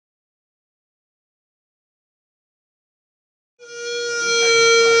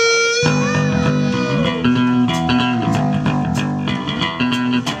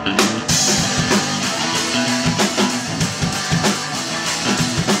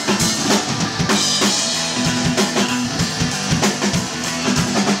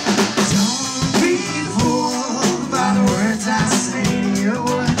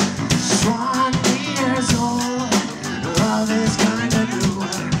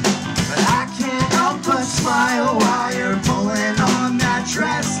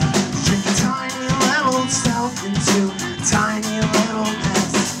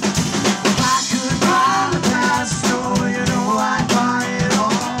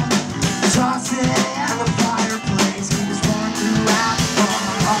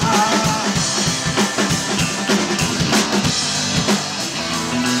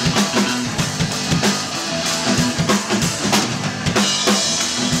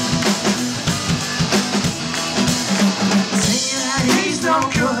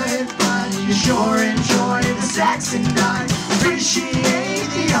sure enjoy the sex and I appreciate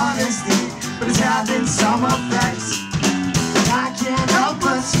the honesty, but it's having some effects. I can't help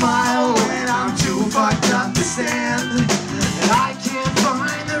but smile when I'm too fucked up to stand, and I can't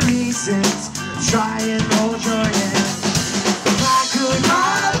find the reasons to try and hold your hand. If I could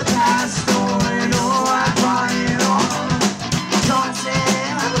buy the past, oh, I know I'd buy it all. Toss it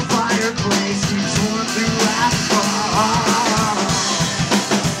in the fireplace, keeps warm throughout the fall.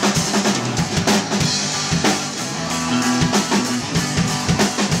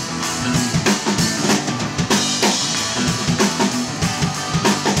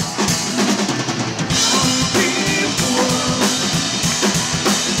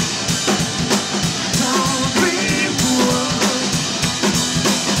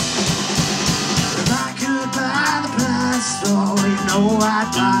 Oh, you know I'd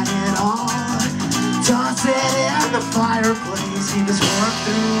buy it all. Toss it in the fireplace, keep us warm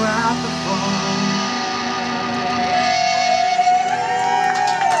throughout the fall.